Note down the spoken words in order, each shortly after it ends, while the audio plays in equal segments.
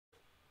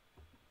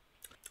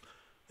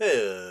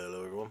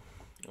Hello everyone,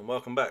 and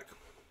welcome back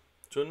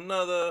to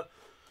another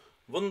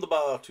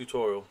wunderbar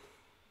tutorial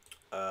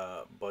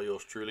by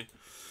yours truly.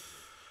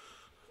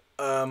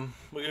 We're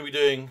going to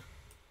be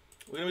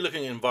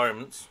looking at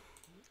environments,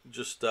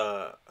 just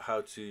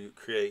how to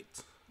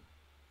create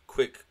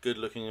quick,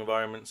 good-looking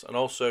environments, and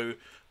also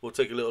we'll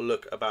take a little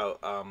look about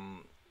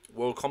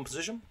world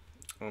composition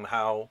and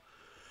how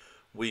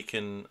we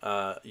can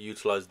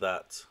utilize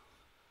that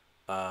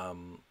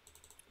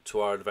to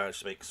our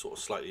advantage to make sort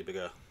of slightly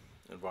bigger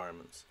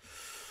environments.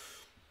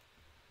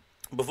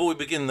 Before we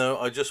begin though,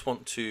 I just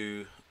want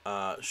to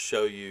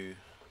show you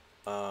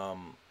a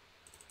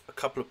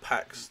couple of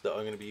packs that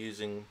I'm going to be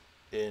using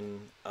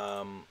in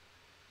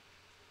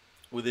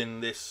within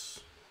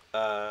this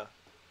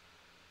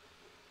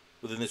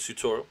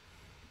tutorial.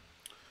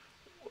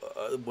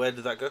 Where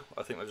did that go?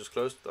 I think I just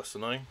closed. That's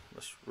annoying.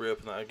 Let's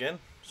reopen that again.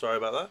 Sorry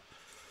about that.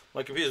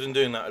 My computer's been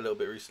doing that a little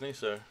bit recently,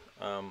 so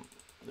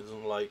it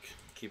doesn't like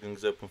keeping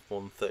things open for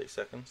more than 30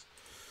 seconds.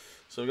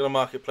 So we're going to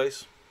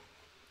marketplace.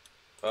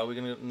 Are we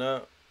going to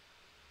no?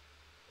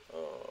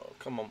 Oh,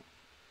 come on.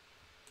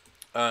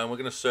 We're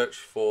going to search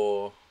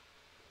for.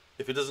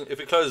 If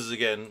it closes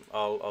again,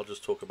 I'll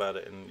just talk about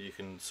it and you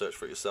can search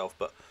for it yourself.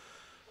 But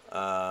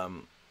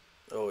oh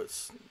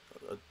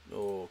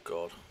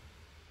god,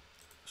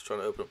 just trying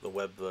to open up the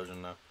web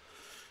version now.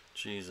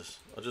 Jesus,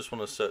 I just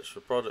want to search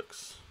for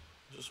products.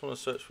 I just want to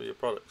search for your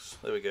products.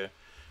 There we go.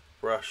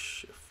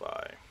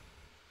 Brushify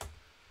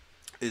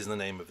is the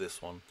name of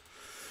this one.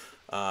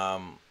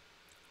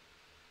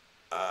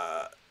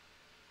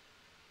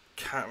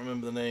 Can't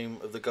remember the name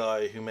of the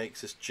guy who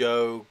makes this.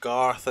 Joe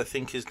Garth, I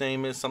think his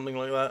name is, something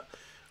like that.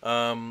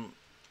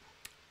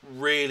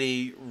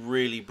 Really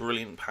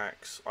brilliant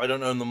packs. I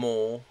don't own them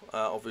all,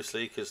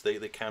 obviously, because they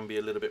can be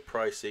a little bit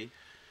pricey.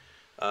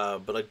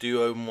 But I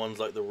do own ones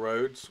like the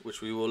roads,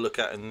 which we will look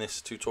at in this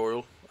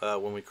tutorial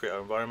when we create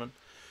our environment.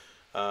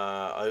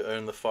 I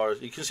own the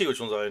forest. You can see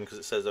which ones I own because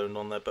it says owned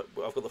on there, but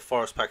I've got the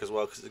forest pack as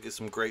well because it gets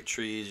some great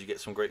trees, you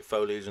get some great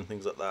foliage and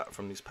things like that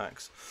from these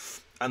packs.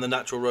 And the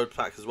natural road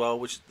pack as well,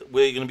 which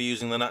we're going to be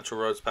using the natural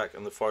roads pack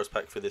and the forest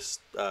pack for this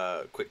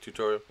quick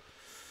tutorial.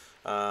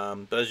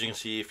 But as you can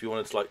see, if you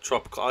wanted to like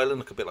tropical island,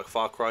 look a bit like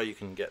Far Cry, you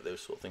can get those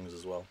sort of things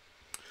as well.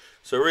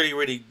 So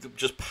really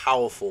just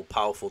powerful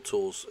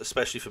tools,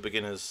 especially for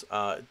beginners.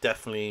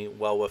 Definitely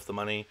well worth the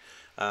money.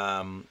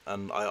 And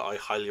I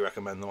highly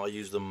recommend them. I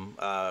use them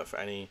for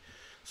any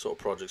sort of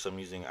projects I'm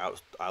using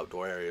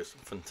outdoor areas.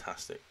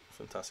 Fantastic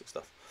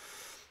stuff.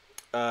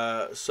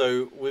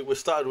 So we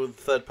started with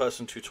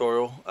third-person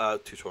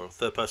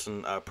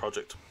third-person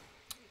project.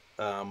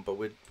 But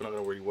we're not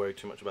going to really worry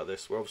too much about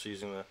this. We're obviously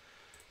using the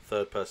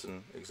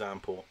third-person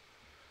example.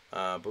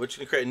 But we're just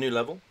going to create a new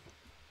level.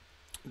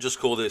 Just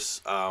call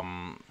this.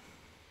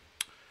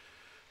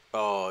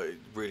 Oh, it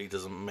really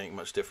doesn't make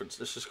much difference.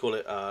 Let's just call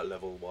it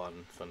level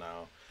 1 for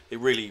now. It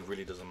really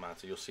doesn't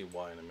matter. You'll see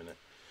why in a minute.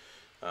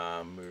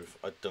 Move.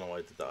 I don't know why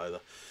I did that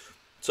either.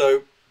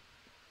 So,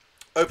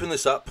 open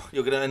this up.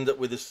 You're going to end up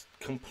with this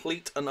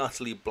complete and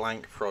utterly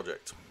blank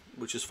project,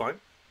 which is fine.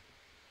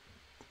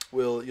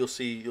 You'll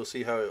see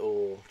how it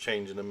will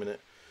change in a minute.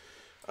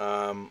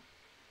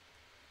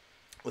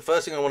 The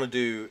first thing I want to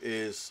do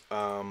is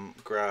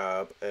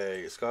grab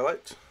a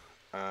skylight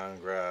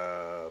and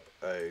grab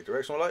a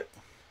directional light.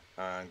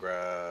 And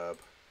grab,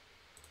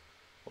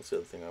 what's the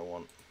other thing I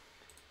want?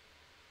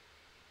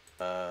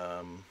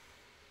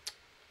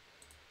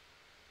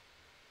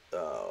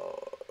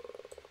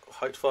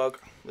 Height fog.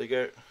 There you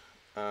go.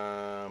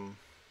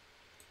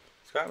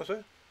 Sky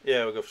atmosphere.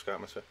 Yeah, we'll go for sky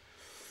atmosphere.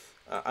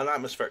 An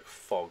atmospheric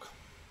fog.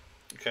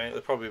 Okay,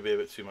 it'll probably be a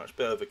bit too much,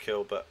 bit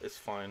overkill, but it's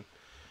fine.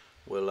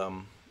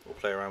 We'll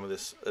play around with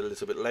this a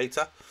little bit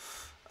later.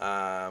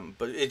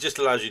 But it just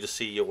allows you to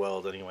see your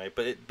world anyway.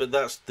 But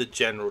that's the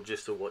general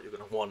gist of what you're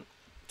going to want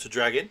to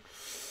drag in.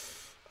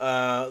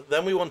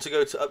 Then we want to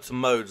go up to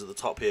modes at the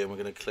top here, and we're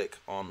going to click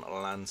on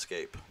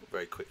landscape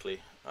very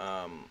quickly.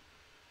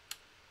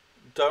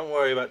 Don't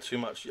worry about too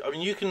much. I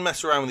mean, you can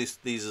mess around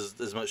with these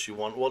as much as you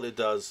want. What it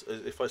does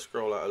is, if I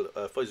scroll out,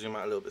 if I zoom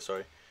out a little bit,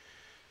 sorry,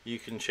 you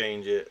can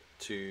change it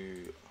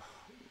to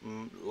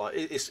like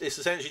it's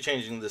essentially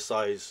changing the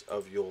size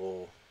of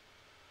your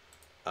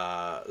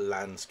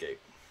landscape.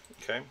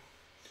 Okay,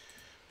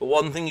 but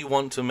one thing you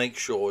want to make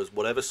sure is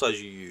whatever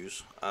size you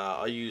use.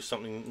 I use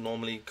something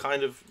normally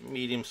kind of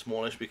medium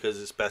smallish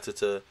because it's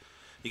better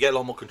you get a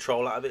lot more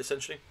control out of it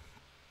essentially,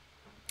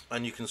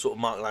 and you can sort of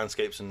mark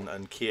landscapes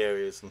and key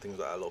areas and things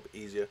like that a little bit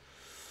easier.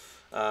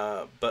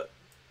 But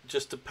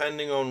just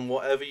depending on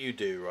whatever you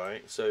do,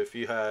 right? So if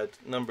you had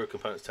number of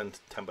components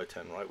 10 by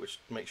 10, right, which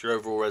makes your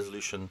overall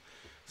resolution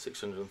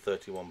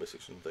 631 by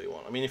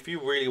 631. I mean, if you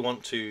really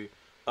want to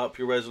up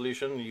your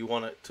resolution, you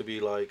want it to be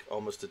like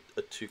almost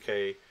a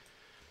 2K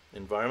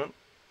environment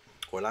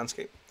or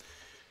landscape.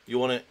 You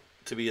want it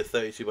to be a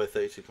 32 by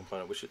 32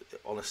 component, which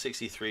on a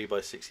 63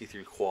 by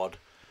 63 quad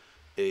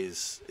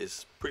is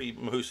pretty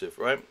massive,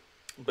 right?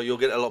 But you'll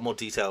get a lot more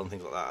detail and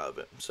things like that out of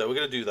it. So we're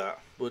going to do that.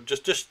 Well,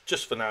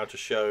 just for now to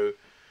show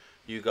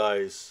you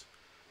guys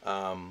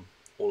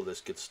all of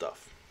this good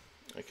stuff.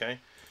 Okay,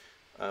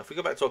 if we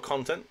go back to our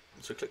content,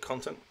 so click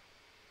content.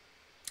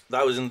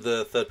 That was in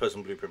the third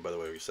person blueprint, by the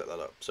way. We set that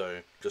up, so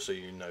just so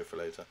you know for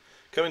later.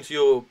 Come into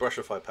your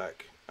Brushify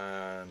pack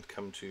and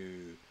come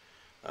to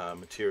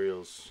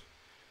materials,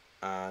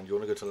 and you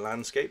want to go to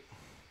landscape.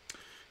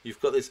 You've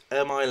got this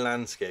MI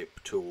landscape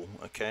tool.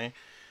 Okay,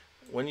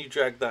 when you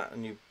drag that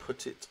and you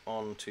put it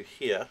onto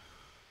here,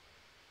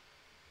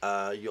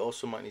 you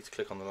also might need to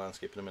click on the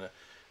landscape in a minute.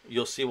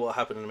 You'll see what will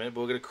happen in a minute,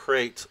 but we're going to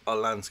create our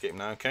landscape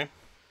now. Okay.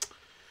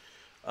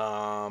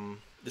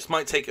 This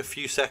might take a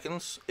few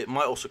seconds. It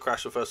might also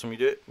crash the first time you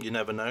do it. You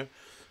never know,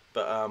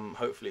 but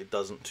hopefully it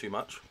doesn't too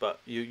much. But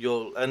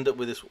you'll end up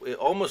with this. It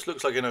almost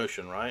looks like an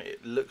ocean, right?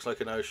 It looks like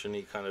an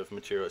ocean-y kind of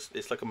material.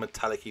 It's like a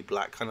metallic-y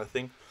black kind of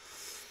thing.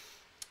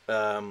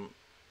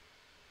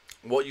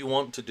 What you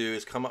want to do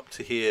is come up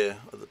to here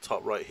at the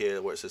top right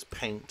here where it says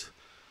paint.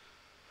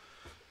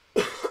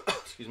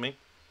 Excuse me.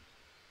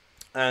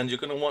 And you're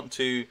going to want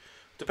to,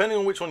 depending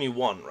on which one you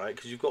want, right?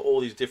 Because you've got all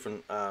these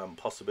different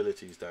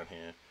possibilities down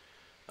here.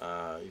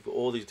 You've got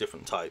all these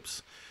different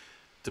types.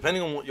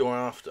 Depending on what you're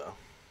after,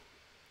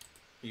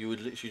 you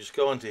would literally just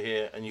go onto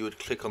here and you would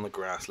click on the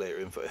grass layer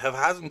info. If it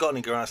hasn't got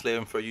any grass layer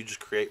info, you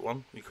just create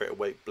one. You create a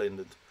weight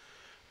blended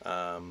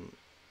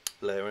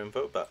layer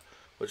info. But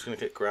we're just going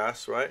to click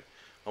grass, right?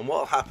 And what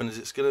will happen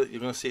is you're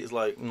going to see it's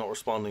like not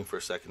responding for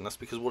a second. That's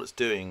because what it's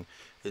doing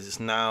is it's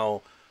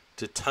now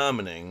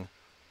determining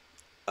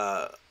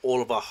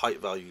all of our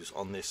height values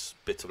on this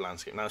bit of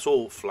landscape. Now it's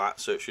all flat,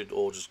 so it should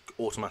all just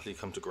automatically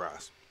come to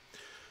grass.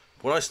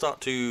 When I start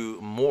to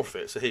morph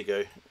it, so here you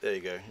go, there you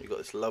go, you've got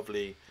this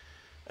lovely,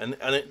 and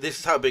this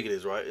is how big it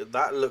is, right?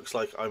 That looks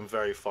like I'm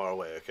very far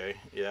away, okay?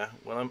 Yeah,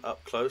 when I'm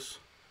up close,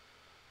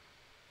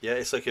 yeah,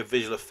 it's like a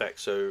visual effect.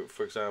 So,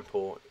 for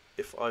example,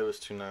 if I was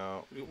to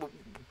now,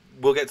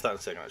 we'll get to that in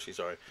a second, actually,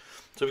 sorry.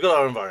 So we've got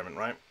our environment,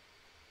 right?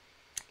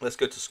 Let's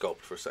go to sculpt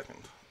for a second,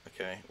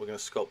 okay? We're going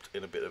to sculpt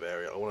in a bit of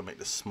area. I want to make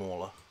this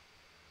smaller,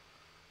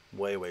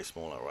 way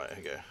smaller, right?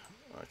 Here we go,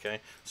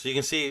 okay? So you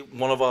can see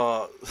one of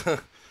our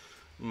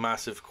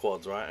massive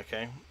quads, right?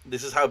 Okay,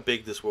 this is how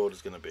big this world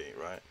is going to be,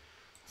 right?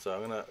 So I'm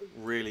going to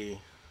really,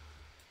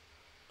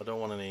 I don't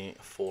want any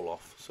fall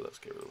off, so let's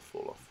get rid of the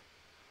fall off.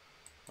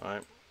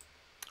 Alright,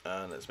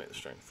 and let's make the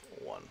strength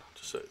 1,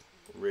 just so it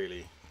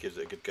really gives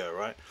it a good go,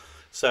 right?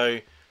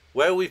 So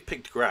where we've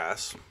picked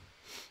grass,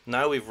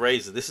 now we've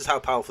raised it. This is how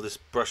powerful this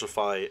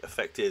Brushify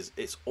effect is.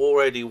 It's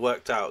already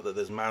worked out that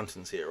there's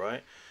mountains here,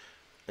 right?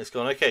 It's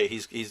gone, okay,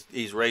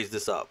 he's raised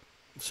this up,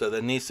 so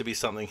there needs to be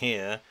something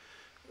here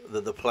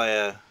that the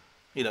player,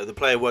 you know, the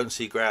player won't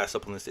see grass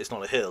up on this. It's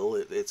not a hill,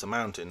 it's a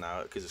mountain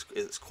now, because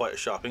it's quite a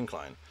sharp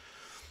incline.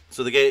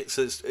 So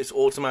it's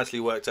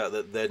automatically worked out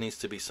that there needs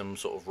to be some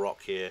sort of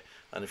rock here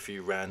and a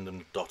few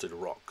random dotted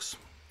rocks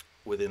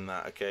within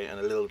that, okay,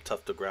 and a little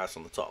tuft of grass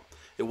on the top.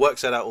 It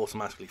works that out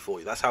automatically for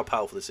you. That's how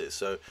powerful this is.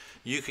 So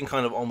you can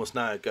kind of almost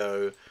now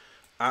go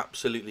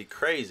absolutely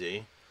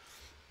crazy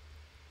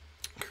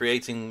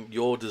creating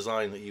your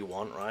design that you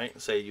want, right?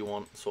 Say you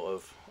want sort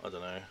of, I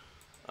don't know,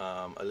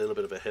 a little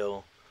bit of a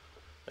hill,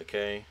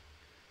 okay,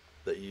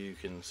 that you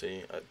can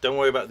see. Don't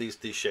worry about these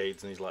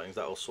shades and these lightings.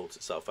 That will sort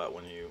itself out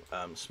when you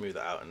smooth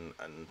it out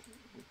and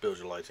build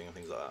your lighting and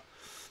things like that.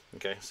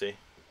 Okay, see,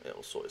 it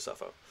will sort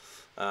itself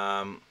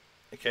out.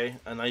 Okay,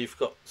 and now you've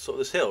got sort of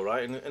this hill,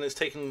 right? And it's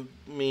taken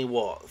me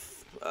what,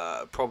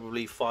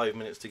 probably 5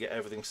 minutes to get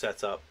everything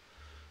set up.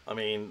 I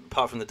mean,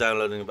 apart from the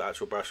downloading of the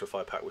actual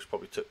Brushify pack, which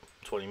probably took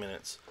 20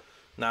 minutes.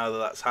 Now that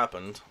that's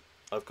happened,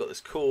 I've got this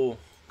cool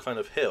kind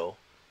of hill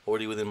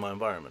already within my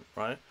environment,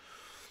 right?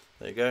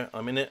 There you go,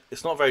 I'm in it.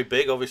 It's not very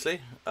big,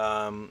 obviously,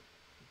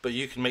 but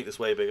you can make this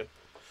way bigger.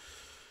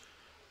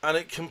 And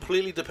it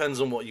completely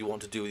depends on what you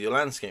want to do with your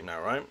landscape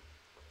now, right?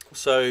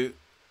 So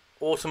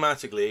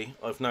automatically,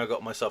 I've now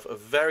got myself a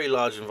very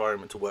large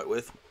environment to work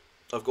with.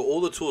 I've got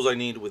all the tools I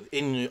need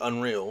within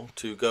Unreal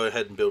to go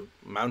ahead and build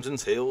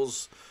mountains,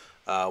 hills,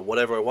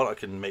 whatever I want. I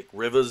can make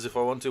rivers if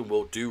I want to.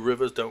 We'll do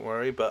rivers, don't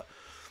worry. But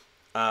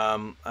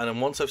and then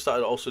once I've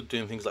started also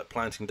doing things like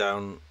planting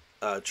down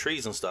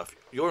trees and stuff,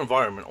 your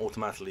environment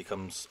automatically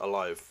comes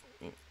alive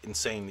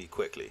insanely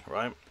quickly,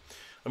 right?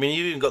 I mean,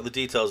 you even got the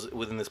details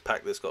within this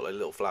pack that's got like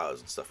little flowers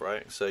and stuff,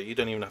 right? So you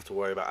don't even have to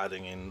worry about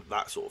adding in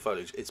that sort of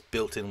foliage. It's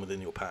built in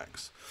within your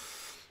packs.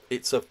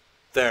 It's a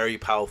very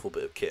powerful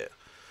bit of kit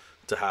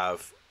to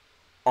have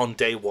on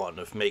day one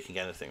of making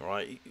anything,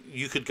 right?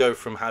 You could go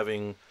from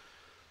having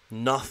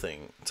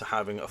nothing to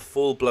having a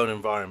full-blown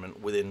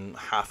environment within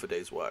half a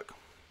day's work.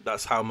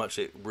 That's how much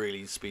it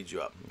really speeds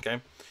you up,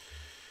 okay?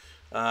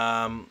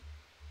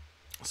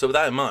 So with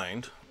that in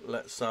mind,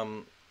 let's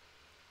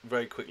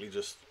very quickly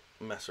just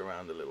mess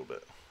around a little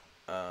bit.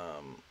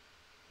 I'm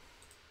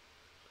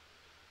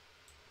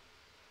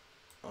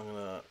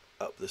gonna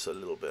up this a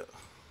little bit,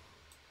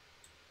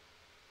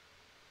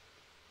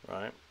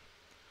 right?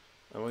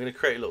 And we're gonna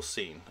create a little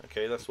scene.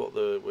 Okay, that's what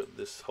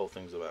this whole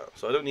thing's about.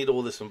 So I don't need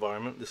all this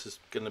environment. This is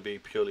gonna be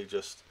purely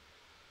just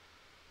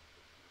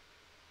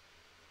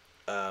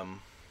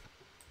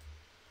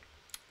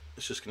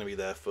it's just gonna be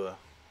there for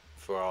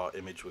for our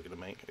image we're going to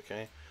make.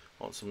 Okay,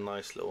 I want some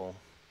nice little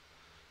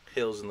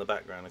hills in the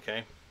background.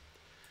 Okay,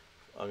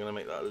 I'm going to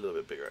make that a little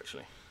bit bigger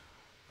actually.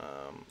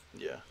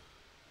 Yeah,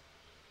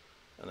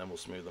 and then we'll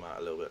smooth them out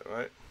a little bit,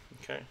 right?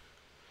 Okay,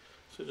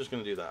 so just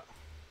going to do that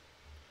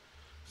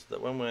so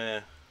that when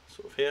we're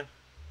sort of here,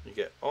 you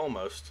get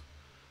almost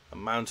a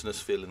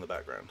mountainous feel in the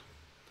background.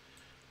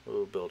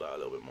 We'll build out a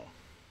little bit more,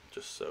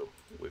 just so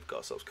we've got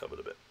ourselves covered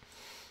a bit.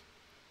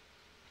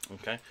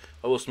 Okay,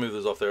 I will smooth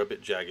those off. They're a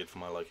bit jagged for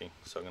my liking,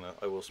 so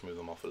I will smooth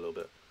them off a little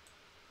bit.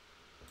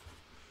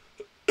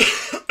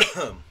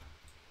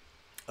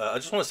 I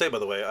just want to say, by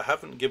the way, I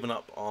haven't given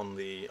up on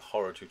the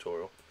horror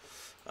tutorial.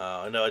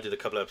 I know I did a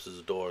couple episodes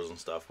of doors and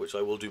stuff, which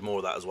I will do more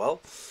of that as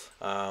well.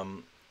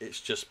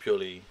 It's just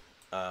purely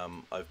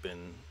I've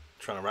been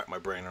trying to rack my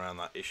brain around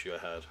that issue I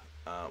had.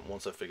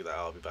 Once I figure that out,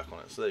 I'll be back on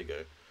it. So there you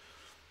go.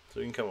 So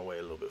we can come away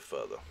a little bit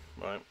further,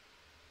 right?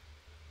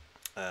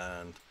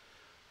 And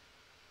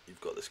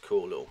you've got this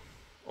cool little,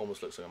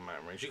 almost looks like a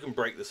mountain range. You can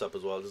break this up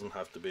as well. It doesn't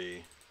have to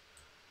be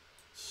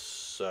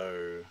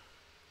so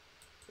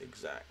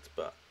exact,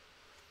 but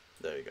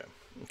there you go.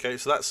 Okay,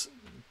 so that's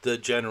the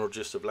general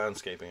gist of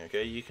landscaping.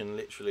 Okay, you can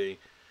literally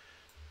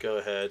go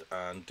ahead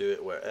and do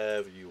it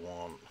wherever you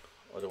want.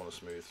 I don't want to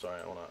smooth,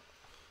 sorry, I want to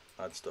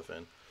add stuff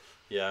in.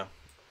 Yeah.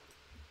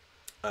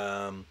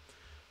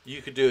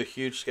 You could do a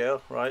huge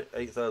scale, right?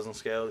 8,000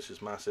 scale, which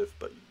is massive,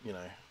 but you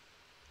know,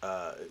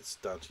 it's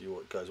down to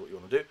you guys what you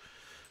want to do.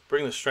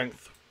 Bring the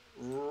strength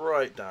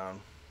right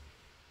down.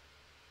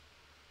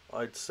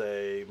 I'd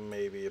say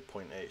maybe a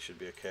 0.8 should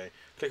be okay.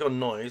 Click on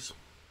noise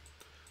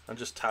and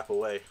just tap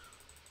away.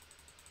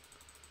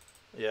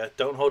 Yeah,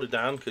 don't hold it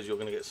down because you're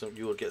gonna get some.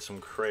 You will get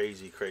some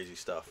crazy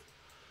stuff.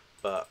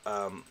 But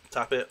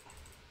tap it,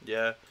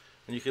 yeah,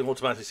 and you can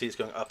automatically see it's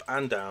going up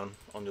and down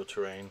on your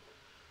terrain,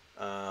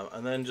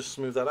 and then just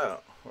smooth that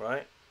out,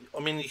 right? I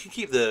mean, you can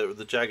keep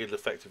the jagged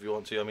effect if you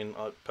want to. I mean,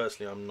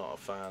 personally, I'm not a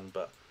fan,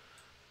 but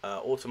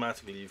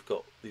automatically you've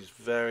got these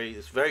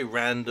it's very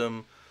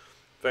random,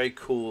 very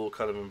cool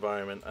kind of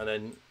environment, and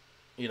then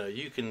you know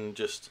you can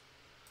just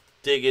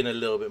dig in a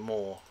little bit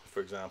more, for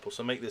example.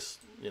 So make this,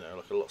 you know,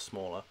 like a lot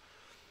smaller.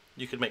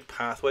 You could make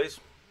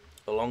pathways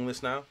along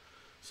this now.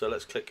 So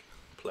let's click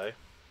play,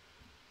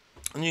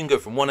 and you can go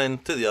from one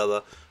end to the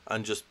other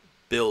and just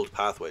build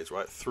pathways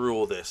right through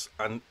all this.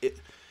 And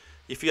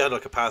if you had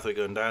like a pathway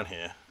going down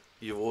here,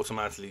 you've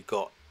automatically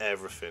got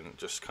everything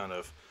just kind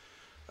of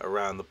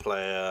around the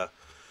player.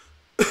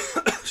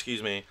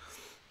 Excuse me,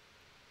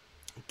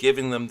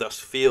 giving them this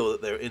feel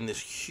that they're in this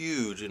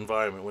huge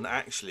environment when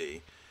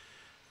actually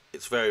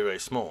it's very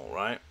small,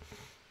 right?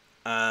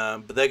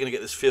 But they're going to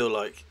get this feel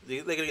like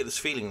they're going to get this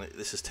feeling that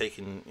this has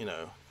taken, you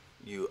know,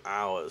 you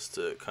hours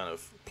to kind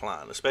of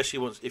plan.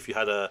 Especially if you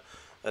had a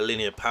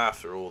linear path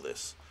through all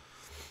this,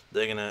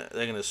 they're gonna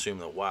assume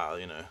that, wow,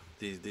 you know,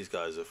 these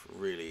guys have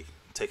really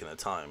taken their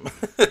time.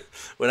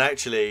 When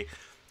actually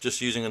just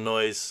using a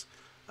noise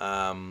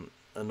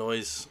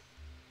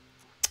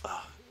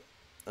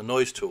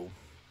tool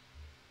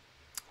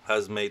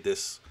has made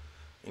this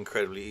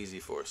incredibly easy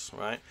for us,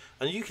 right?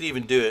 And you can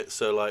even do it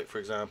so, like, for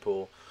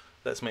example,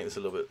 let's make this a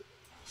little bit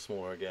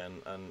smaller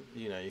again, and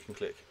you know, you can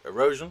click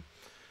erosion.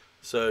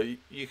 So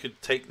you could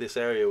take this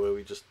area where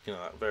we just, you know,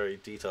 that very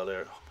detailed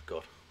area. Oh my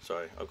god,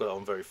 sorry, I've got it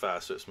on very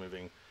fast, so it's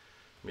moving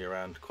me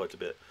around quite a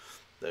bit.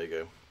 There you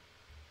go.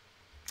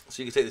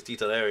 So you can take this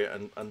detailed area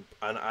and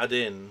add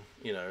in,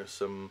 you know,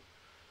 some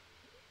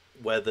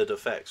weathered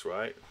effects,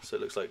 right? So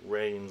it looks like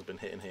rain's been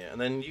hitting here,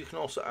 and then you can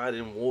also add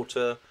in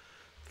water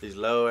to these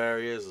low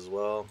areas as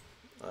well.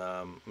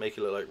 Make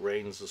it look like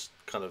rain's just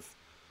kind of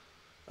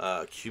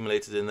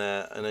accumulated in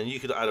there, and then you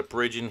could add a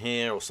bridge in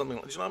here or something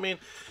like, do you know what I mean?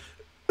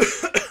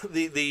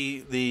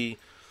 the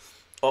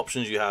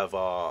options you have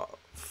are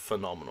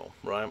phenomenal,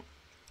 right?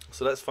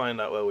 So let's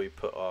find out where we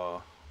put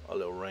our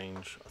little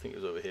range. I think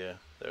it was over here.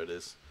 There it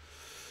is.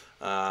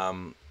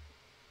 So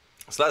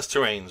that's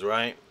terrains,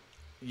 right?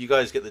 You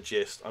guys get the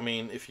gist. I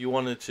mean, if you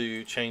wanted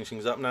to change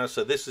things up now,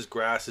 so this is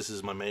grass, this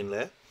is my main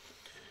layer.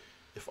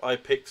 If I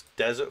picked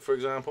desert, for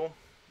example,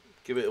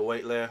 give it a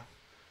weight layer,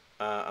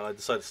 and I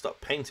decide to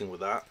start painting with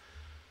that,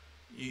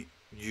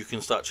 you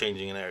can start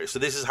changing an area. So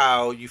this is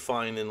how you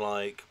find in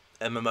like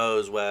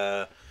MMOs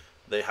where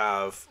they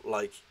have,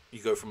 like,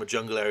 you go from a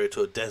jungle area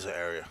to a desert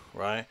area,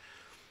 right?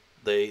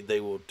 They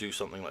will do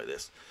something like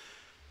this.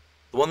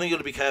 The one thing you got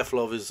to be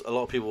careful of is a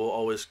lot of people will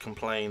always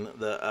complain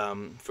that,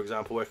 for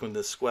example, working with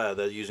this square,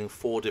 they're using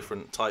 4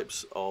 different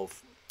types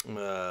of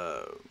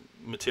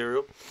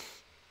material,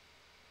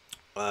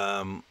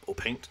 or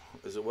paint,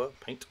 as it were,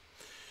 paint.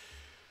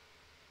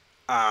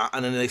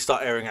 And then they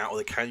start airing out, or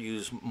they can't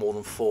use more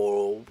than 4,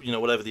 or, you know,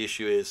 whatever the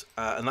issue is.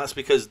 And that's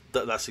because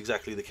that's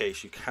exactly the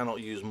case. You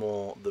cannot use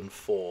more than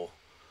 4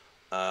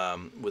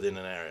 within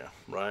an area,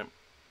 right?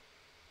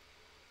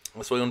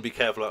 That's why you want to be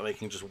careful about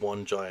making just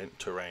one giant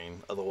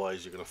terrain.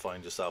 Otherwise, you're going to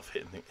find yourself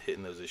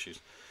hitting those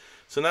issues.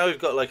 So now we've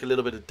got like a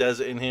little bit of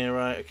desert in here,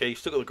 right? Okay, you've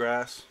still got the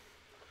grass.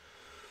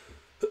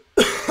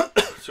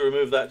 To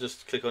remove that,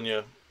 just click on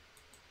your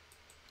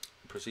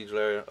procedural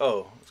area.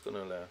 Oh, it's got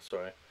no layer.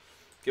 Sorry.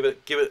 Give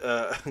it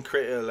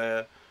create a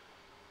layer.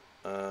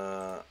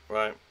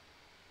 Right.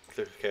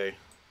 Click OK,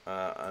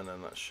 and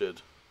then that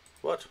should.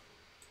 What?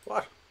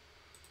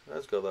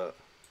 Let's go that.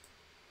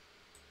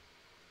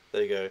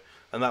 There you go,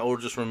 and that will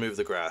just remove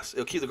the grass.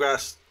 It'll keep the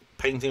grass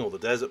painting or the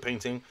desert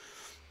painting,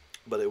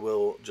 but it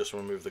will just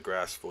remove the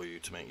grass for you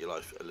to make your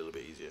life a little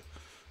bit easier.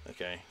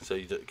 Okay, so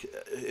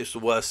it's the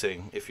worst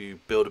thing if you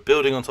build a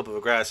building on top of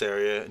a grass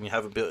area and you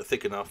haven't built it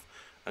thick enough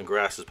and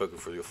grass is poking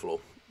through your floor,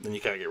 then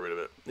you can't get rid of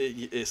it.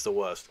 It's the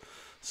worst.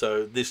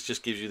 So this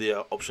just gives you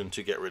the option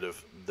to get rid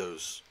of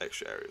those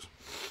extra areas,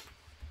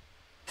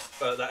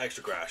 that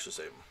extra grass, the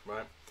same,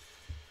 right?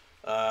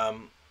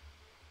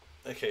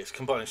 Okay, it's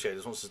combining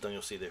shaders. Once it's done,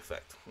 you'll see the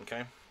effect.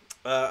 Okay,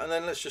 and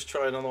then let's just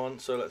try another one.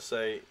 So let's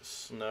say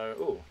snow.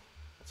 Oh,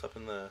 what's up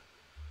in there?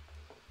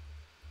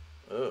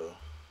 Oh,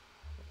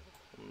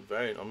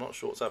 I'm not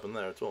sure what's happened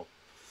there at all.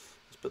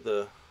 Let's put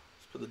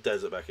the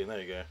desert back in.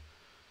 There you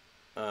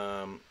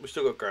go. We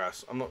still got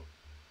grass. I'm not.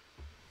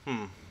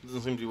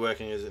 Doesn't seem to be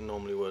working as it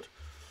normally would.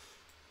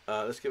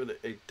 Let's give it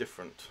a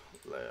different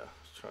layer.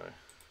 Let's try.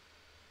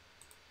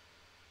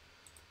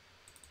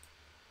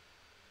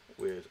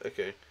 Weird.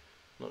 Okay,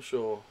 not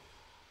sure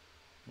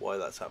why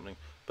that's happening,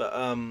 but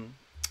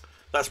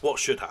that's what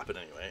should happen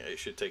anyway. It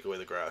should take away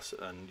the grass,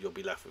 and you'll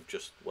be left with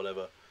just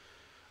whatever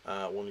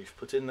one you've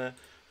put in there.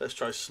 Let's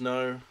try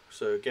snow.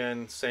 So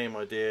again, same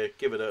idea.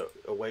 Give it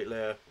a weight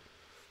layer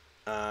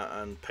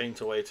and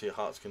paint away to your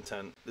heart's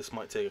content. This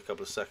might take a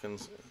couple of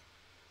seconds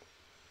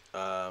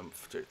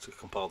to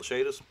compile the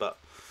shaders, but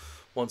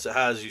once it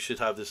has, you should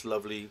have this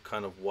lovely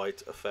kind of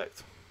white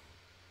effect.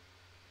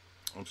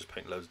 I'll just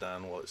paint loads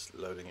down while it's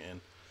loading it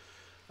in,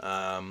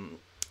 and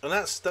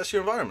that's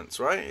your environments,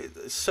 right?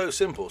 It's so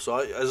simple. So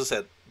as I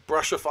said,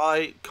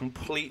 Brushify,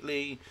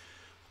 completely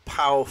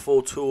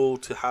powerful tool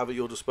to have at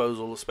your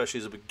disposal, especially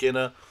as a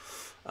beginner.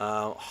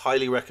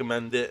 Highly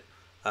recommend it.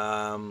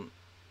 As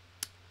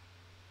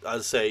I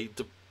say,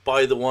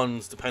 buy the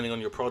ones depending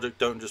on your project.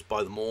 Don't just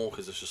buy them all,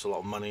 because it's just a lot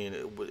of money and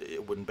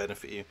it wouldn't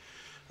benefit you.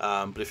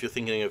 But if you're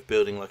thinking of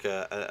building like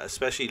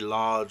especially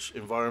large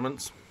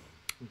environments,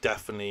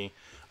 definitely,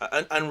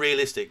 and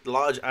realistic,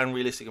 large and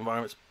realistic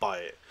environments, buy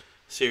it.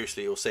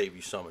 Seriously, it will save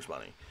you so much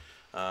money.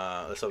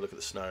 Let's have a look at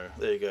the snow.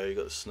 There you go. You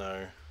got the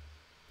snow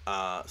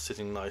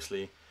sitting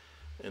nicely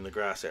in the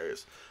grass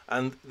areas,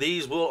 and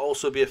these will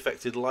also be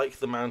affected like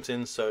the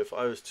mountains. So if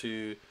I was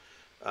to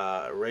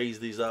raise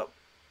these up,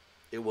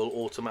 it will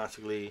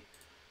automatically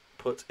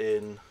put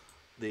in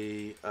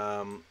the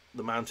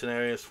mountain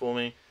areas for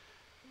me.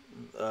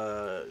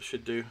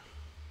 Should do.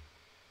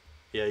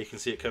 Yeah, you can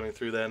see it coming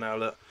through there now.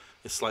 Look,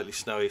 it's slightly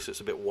snowy, so it's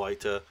a bit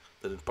whiter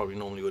than it probably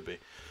normally would be.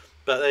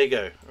 But there you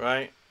go,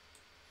 right?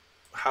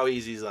 How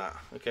easy is that?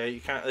 Okay,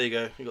 you can't. There you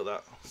go. You got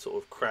that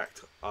sort of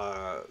cracked,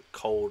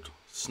 cold,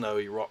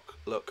 snowy rock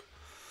look.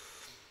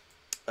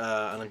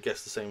 And I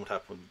guess the same would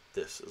happen with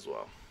this as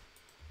well.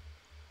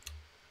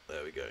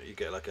 There we go. You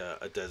get like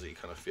a desert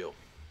kind of feel.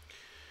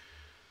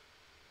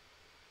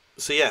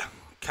 So yeah,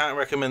 can't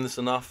recommend this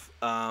enough.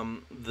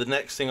 The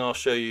next thing I'll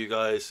show you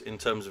guys in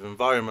terms of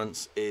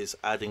environments is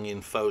adding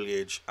in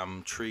foliage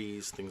and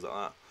trees, things like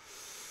that.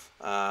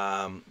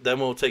 Then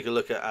we'll take a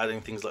look at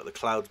adding things like the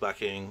clouds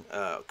backing,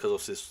 because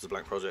obviously this was a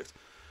blank project.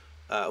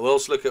 We'll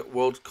also look at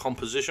world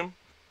composition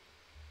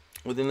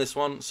within this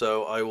one,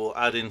 so I will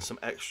add in some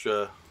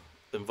extra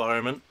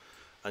environment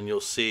and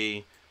you'll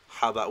see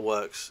how that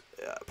works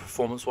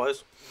performance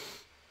wise.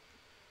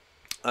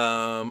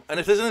 And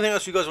if there's anything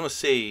else you guys want to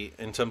see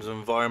in terms of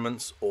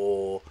environments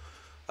or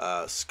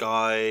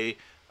sky,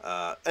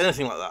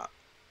 anything like that,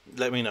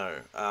 let me know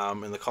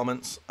in the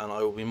comments, and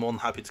I will be more than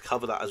happy to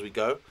cover that as we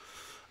go.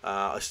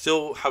 I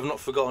still have not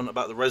forgotten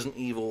about the Resident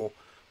Evil.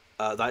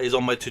 That is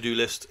on my to-do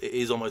list. It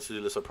is on my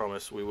to-do list, I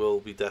promise. We will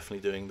be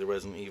definitely doing the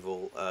Resident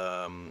Evil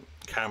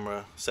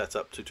camera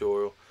setup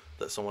tutorial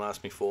that someone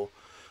asked me for.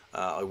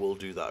 I will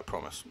do that, I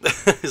promise.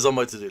 It's on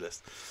my to-do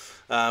list.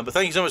 But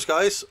thank you so much,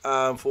 guys,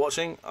 for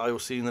watching. I will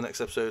see you in the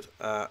next episode.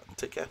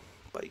 Take care.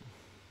 Bye.